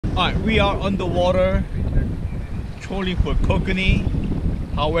Alright, we are on the water trolling for kokanee.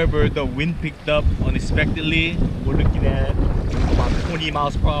 However, the wind picked up unexpectedly. We're looking at about 20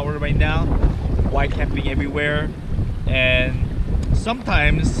 miles per hour right now. White capping everywhere. And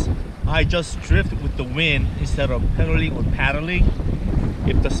sometimes I just drift with the wind instead of pedaling or paddling.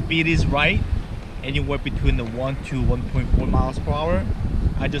 If the speed is right, anywhere between the 1 to 1.4 miles per hour,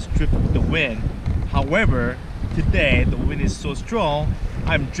 I just drift with the wind. However, today the wind is so strong,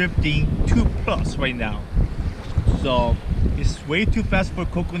 I'm drifting 2+ right now. So it's way too fast for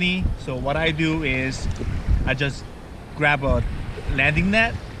kokanee. So what I do is I just grab a landing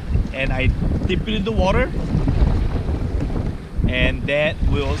net and I dip it in the water, and that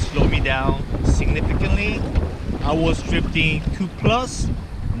will slow me down significantly. I was drifting 2+,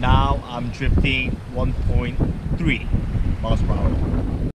 now I'm drifting 1.3 miles per hour.